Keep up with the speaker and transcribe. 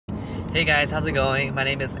Hey guys, how's it going? My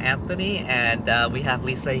name is Anthony and we have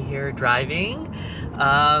Lisa here driving.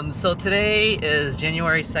 So today is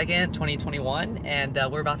January 2nd, 2021 and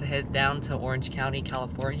we're about to head down to Orange County,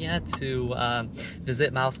 California to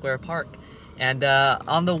visit Mile Square Park. And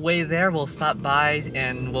on the way there we'll stop by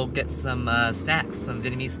and we'll get some snacks, some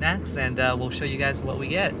Vietnamese snacks, and we'll show you guys what we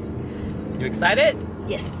get. You excited?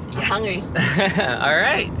 Yes, I'm Yes. hungry.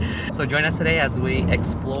 Alright, so join us today as we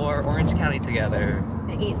explore Orange County together.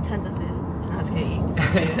 I eat tons of food. I was gonna eat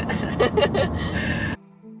some food.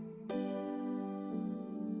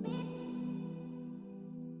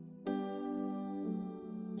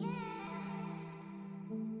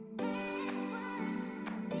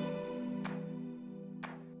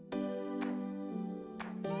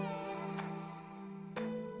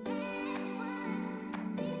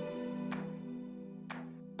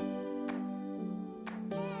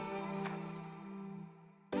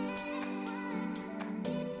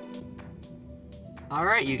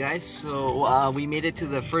 Alright you guys, so we made it to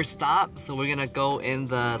the first stop, so we're gonna go in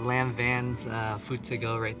the Lam Van's food to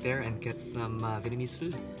go right there and get some Vietnamese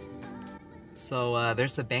food. So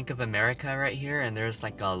there's the Bank of America right here, and there's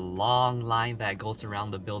like a long line that goes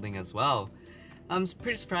around the building as well. I'm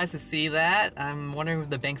pretty surprised to see that. I'm wondering if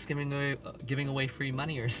the bank's giving away free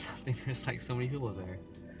money or something. There's like so many people there.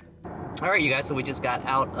 Alright you guys, so we just got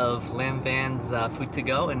out of Lam Van's food to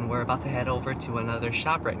go and we're about to head over to another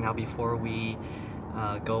shop right now before we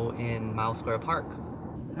go in Mile Square Park.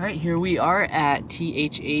 Alright, here we are at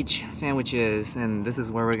THH Sandwiches, and this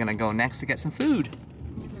is where we're gonna go next to get some food.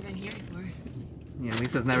 Never been here before. Yeah,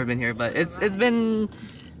 Lisa's never been here, but it's been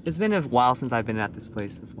a while since I've been at this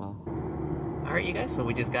place as well. Alright you guys, so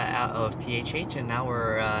we just got out of THH and now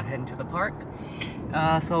we're heading to the park.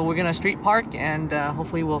 So we're gonna street park and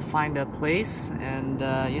hopefully we'll find a place and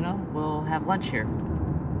you know, we'll have lunch here.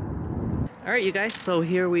 Alright you guys, so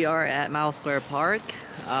here we are at Mile Square Park.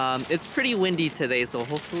 It's pretty windy today, so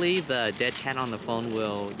hopefully the dead cat on the phone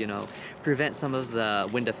will, you know, prevent some of the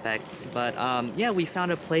wind effects. But yeah, we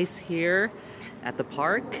found a place here at the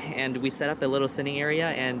park and we set up a little sitting area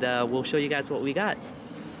and we'll show you guys what we got.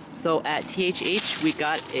 So at THH we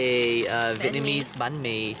got a Vietnamese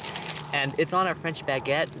banh, and it's on a French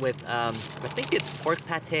baguette with, I think it's pork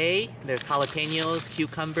pate, there's jalapenos,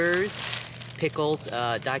 cucumbers, pickled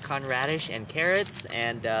daikon radish and carrots,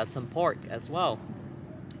 and some pork as well.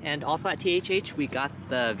 And also at THH we got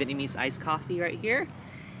the Vietnamese iced coffee right here,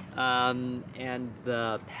 and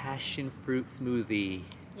the passion fruit smoothie.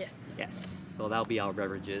 Yes. Yes, so that'll be our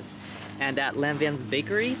beverages. And at Lam Van's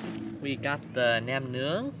Bakery we got the nam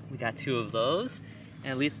nuong, we got 2 of those,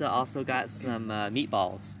 and Lisa also got some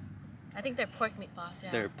meatballs. I think they're pork meatballs,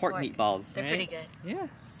 yeah. They're pork meatballs, They're right? pretty good. Yeah,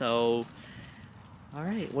 so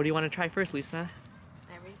alright, what do you want to try first, Lisa?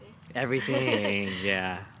 Everything. Everything,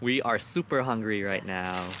 yeah. We are super hungry right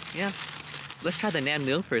now. Yeah. Let's try the nam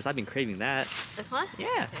nuong first. I've been craving that. This one? Yeah.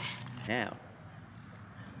 Okay. Now.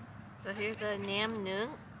 So here's the nam nuong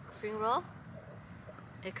spring roll.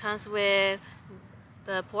 It comes with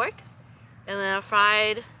the pork and then a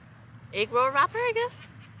fried egg roll wrapper, I guess.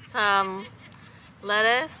 Some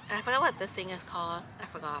lettuce, and I forgot what this thing is called. I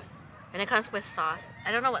forgot. And it comes with sauce.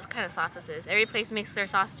 I don't know what kind of sauce this is. Every place makes their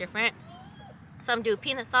sauce different. Some do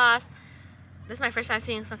peanut sauce. This is my first time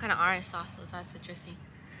seeing some kind of orange sauce, so that's interesting.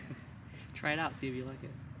 Try it out, see if you like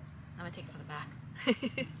it. I'm gonna take it from the back.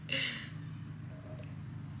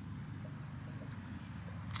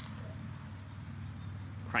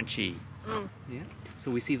 Crunchy. Mm. Yeah.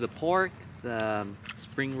 So we see the pork, the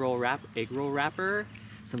spring roll egg roll wrapper,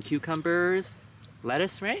 some cucumbers,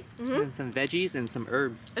 lettuce, right? Mm-hmm. And some veggies and some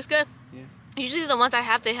herbs. It's good. Yeah. Usually the ones I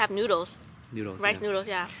have, they have noodles. Noodles. Rice yeah. noodles,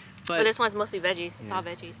 yeah. But this one's mostly veggies. It's Yeah. all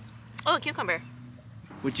veggies. Oh, a cucumber.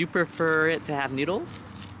 Would you prefer it to have noodles?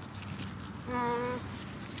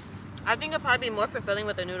 I think it'd probably be more fulfilling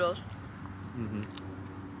with the noodles. Mm-hmm.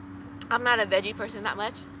 I'm not a veggie person that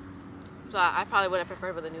much, so I probably would have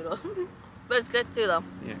preferred with a noodle. But it's good too, though.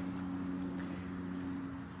 Yeah.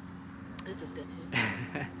 This is good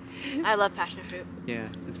too. I love passion fruit. Yeah,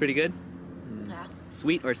 it's pretty good. Yeah.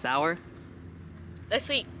 Sweet or sour? It's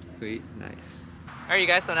sweet. Sweet, nice. Alright you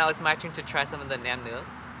guys, so now it's my turn to try some of the nam nuong.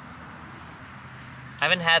 I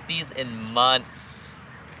haven't had these in months,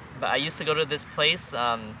 but I used to go to this place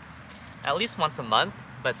at least once a month,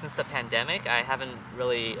 but since the pandemic I haven't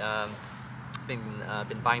really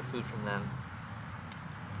been buying food from them.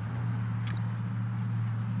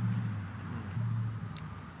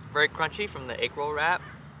 Very crunchy from the egg roll wrap.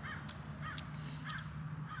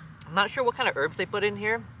 I'm not sure what kind of herbs they put in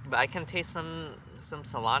here, but I can taste some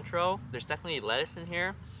cilantro. There's definitely lettuce in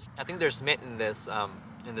here. I think there's mint in this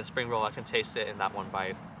spring roll. I can taste it in that one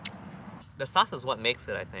bite. The sauce is what makes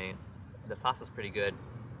it, I think. The sauce is pretty good.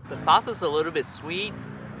 The sauce is a little bit sweet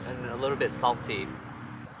and a little bit salty.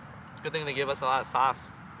 Good thing they give us a lot of sauce.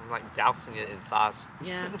 I'm like dousing it in sauce.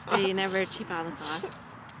 Yeah, they never cheap out the sauce.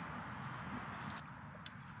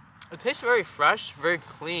 It tastes very fresh, very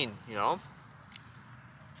clean, you know?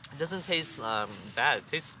 It doesn't taste bad. It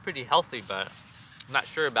tastes pretty healthy, but I'm not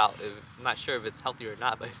sure if it's healthy or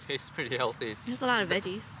not, but it tastes pretty healthy. There's a lot of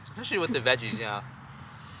veggies. Especially with the veggies, yeah.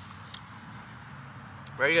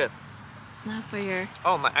 Very good. Now for your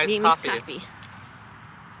my iced Vietnamese coffee.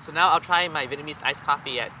 So now I'll try my Vietnamese iced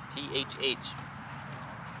coffee at THH.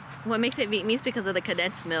 What makes it Vietnamese? Because of the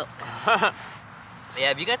condensed milk.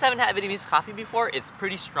 Yeah, if you guys haven't had Vietnamese coffee before, it's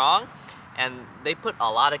pretty strong. And they put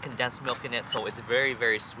a lot of condensed milk in it, so it's very,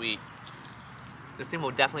 very sweet. This thing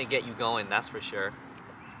will definitely get you going, that's for sure.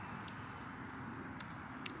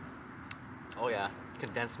 Oh yeah,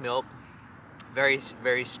 condensed milk. Very,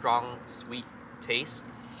 very strong, sweet taste.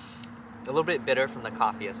 A little bit bitter from the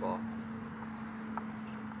coffee as well.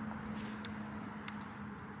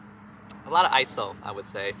 A lot of ice though, I would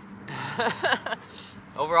say.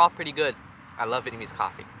 Overall, pretty good. I love Vietnamese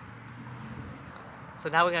coffee. So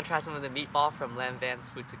now we're gonna try some of the meatball from Lam Van's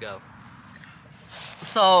Food to Go.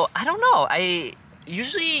 So, I don't know. I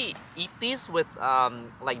usually eat these with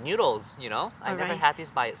like noodles, you know? I never had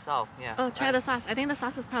these by itself, yeah. Oh, try the sauce. I think the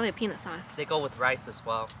sauce is probably a peanut sauce. They go with rice as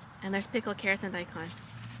well. And there's pickled carrots and daikon.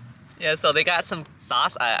 Yeah, so they got some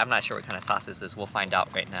sauce. I'm not sure what kind of sauce this is. We'll find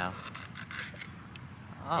out right now.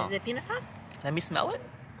 Oh. Is it peanut sauce? Let me smell it.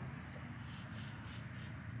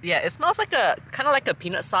 Yeah, it smells like kind of like a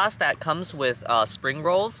peanut sauce that comes with spring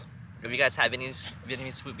rolls. If you guys had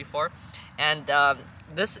Vietnamese food before. And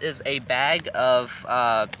this is a bag of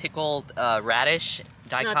pickled radish,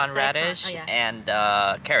 daikon radish, and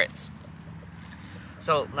carrots.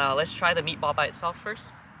 So now let's try the meatball by itself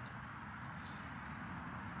first.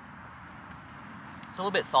 It's a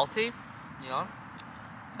little bit salty, you know.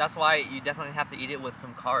 That's why you definitely have to eat it with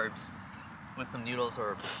some carbs, with some noodles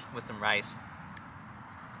or with some rice.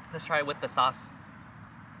 Let's try it with the sauce.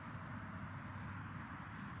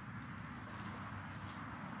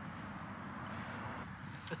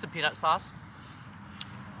 It's a peanut sauce.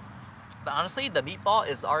 But honestly, the meatball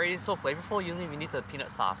is already so flavorful, you don't even need the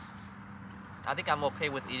peanut sauce. I think I'm okay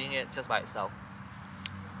with eating it just by itself.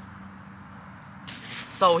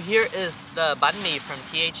 So here is the banh mi from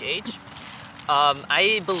THH.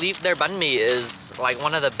 I believe their banh mi is like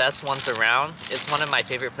one of the best ones around. It's one of my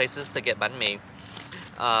favorite places to get banh mi.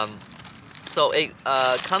 So it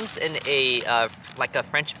comes in a like a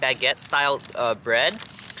French baguette style bread,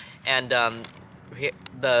 and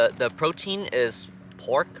the protein is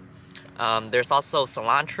pork. There's also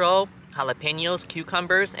cilantro, jalapenos,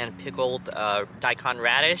 cucumbers, and pickled daikon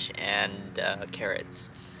radish and carrots.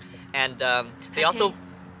 And they also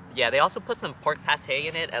put some pork pate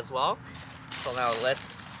in it as well. So now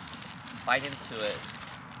let's bite into it.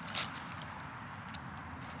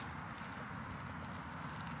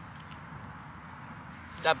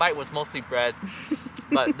 That bite was mostly bread,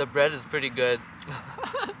 but the bread is pretty good.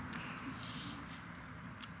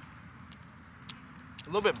 A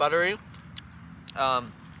little bit buttery. The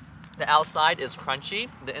outside is crunchy,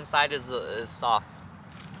 the inside is soft.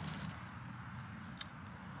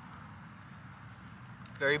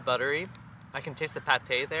 Very buttery. I can taste the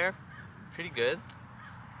pate there. Pretty good.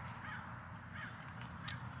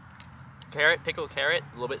 Carrot, pickled carrot,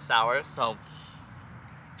 a little bit sour. So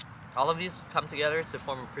all of these come together to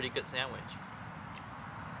form a pretty good sandwich.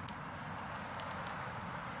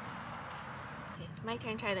 Okay, my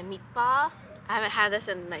turn to try the meatball. I haven't had this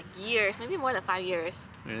in like years, maybe more than 5 years.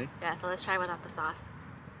 Really? Yeah, so let's try without the sauce.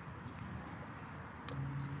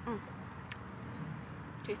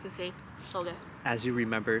 Tastes the same. So good. As you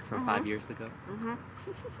remembered from 5 years ago.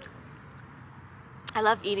 I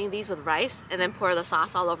love eating these with rice and then pour the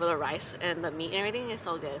sauce all over the rice and the meat and everything is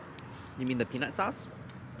so good. You mean the peanut sauce?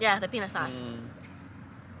 Yeah, the peanut sauce.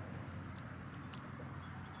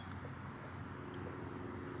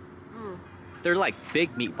 They're like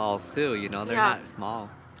big meatballs too, you know, they're not small.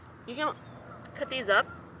 You can cut these up,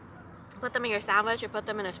 put them in your sandwich or put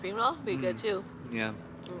them in a spring roll, be good too. Yeah.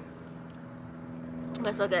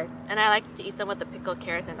 But so good. And I like to eat them with the pickled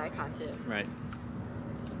carrots and daikon too. Right.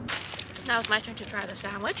 Now it's my turn to try the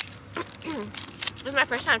sandwich. This is my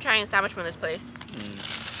first time trying a sandwich from this place.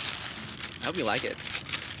 I hope you like it.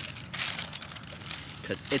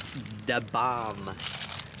 Because it's the bomb.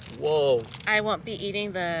 Whoa. I won't be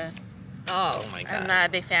eating the... Oh my god. I'm not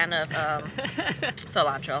a big fan of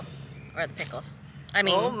cilantro or the pickles. I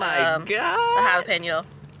mean, oh my god. The jalapeno.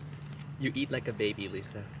 You eat like a baby,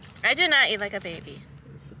 Lisa. I do not eat like a baby.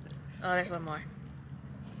 Oh, there's one more.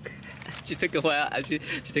 She took away.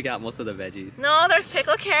 She took out most of the veggies. No, there's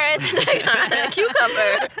pickled carrots and I got a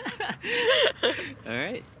cucumber. All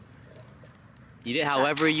right. Eat it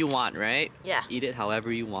however you want, right? Yeah. Eat it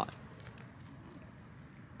however you want.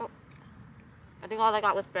 Oh. I think all I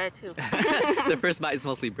got was bread too. The first bite is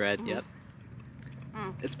mostly bread. Yep.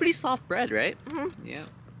 It's pretty soft bread, right? Yeah.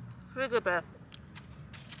 Pretty good bread.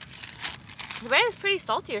 The bread is pretty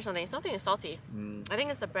salty or something. Something is salty. I think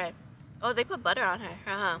it's the bread. Oh, they put butter on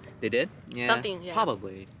her. They did? Yeah. Something, yeah.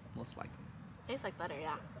 Probably. Most likely. Tastes like butter,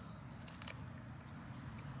 yeah.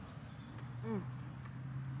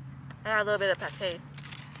 I got a little bit of pate.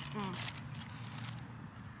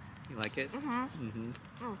 You like it? I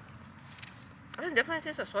think definitely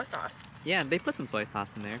tastes of soy sauce. Yeah, they put some soy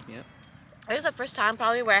sauce in there. Yep. It was the first time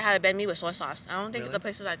probably where I had a banh mi with soy sauce. I don't think Really? the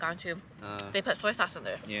places I've gone to, they put soy sauce in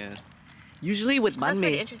there. Yeah. Usually with banh That's mi,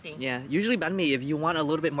 pretty interesting. yeah. Usually banh mi, if you want a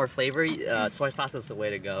little bit more flavor, soy sauce is the way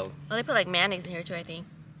to go. Oh, they put like mayonnaise in here too, I think.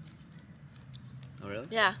 Oh really?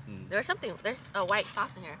 Yeah. There's a white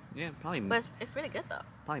sauce in here. Yeah, probably. But it's really good though.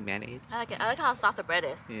 Probably mayonnaise. I like it. I like how soft the bread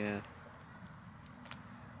is. Yeah.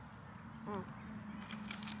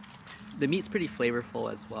 The meat's pretty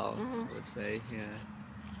flavorful as well, I would say. Yeah.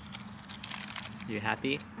 You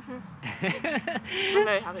happy? I'm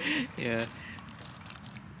very happy. Yeah.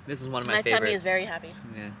 This is one of my My favorite. tummy is very happy.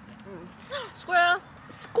 Yeah. Squirrel!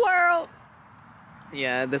 Squirrel!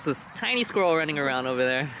 Yeah, this is tiny squirrel running around over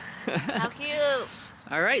there. How cute!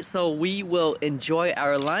 Alright, so we will enjoy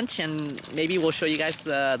our lunch and maybe we'll show you guys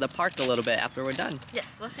the park a little bit after we're done.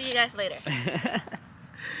 Yes, we'll see you guys later.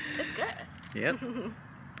 It's good. Yep.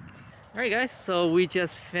 Alright guys, so we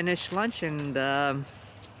just finished lunch and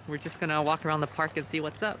we're just gonna walk around the park and see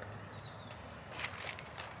what's up.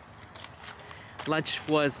 Lunch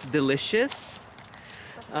was delicious.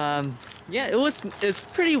 Yeah, it's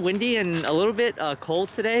pretty windy and a little bit cold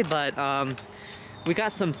today, but we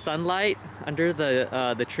got some sunlight under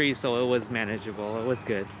the tree, so it was manageable. It was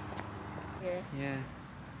good. Here. Yeah.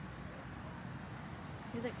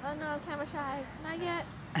 He's like, oh no, camera shy, not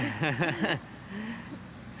yet.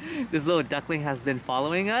 This little duckling has been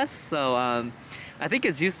following us, so I think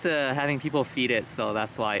it's used to having people feed it, so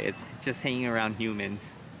that's why it's just hanging around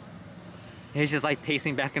humans. He's just like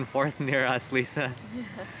pacing back and forth near us, Lisa.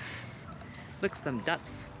 Look, some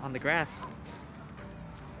ducks on the grass.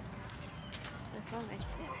 There's one right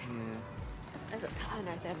there. Yeah. There's a ton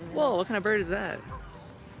right there. Whoa, what kind of bird is that?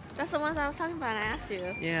 That's the ones I was talking about and I asked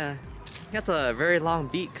you. Yeah. That's a very long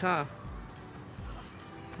beak, huh?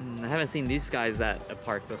 I haven't seen these guys at a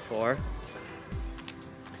park before.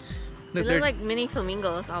 They look like mini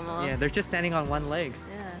flamingos almost. Yeah, they're just standing on one leg.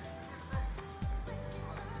 Yeah.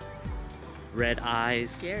 Red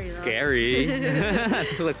eyes. Scary though. Scary.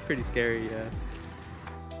 It looks pretty scary, yeah.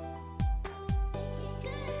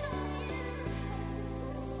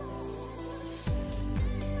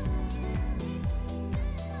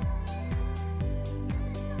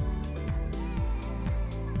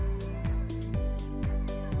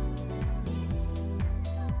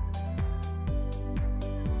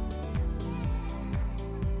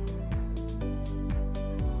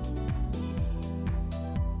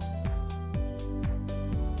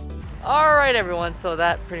 Alright everyone, so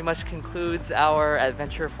that pretty much concludes our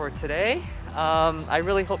adventure for today. I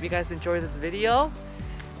really hope you guys enjoyed this video,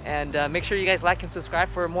 and make sure you guys like and subscribe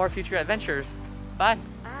for more future adventures. Bye!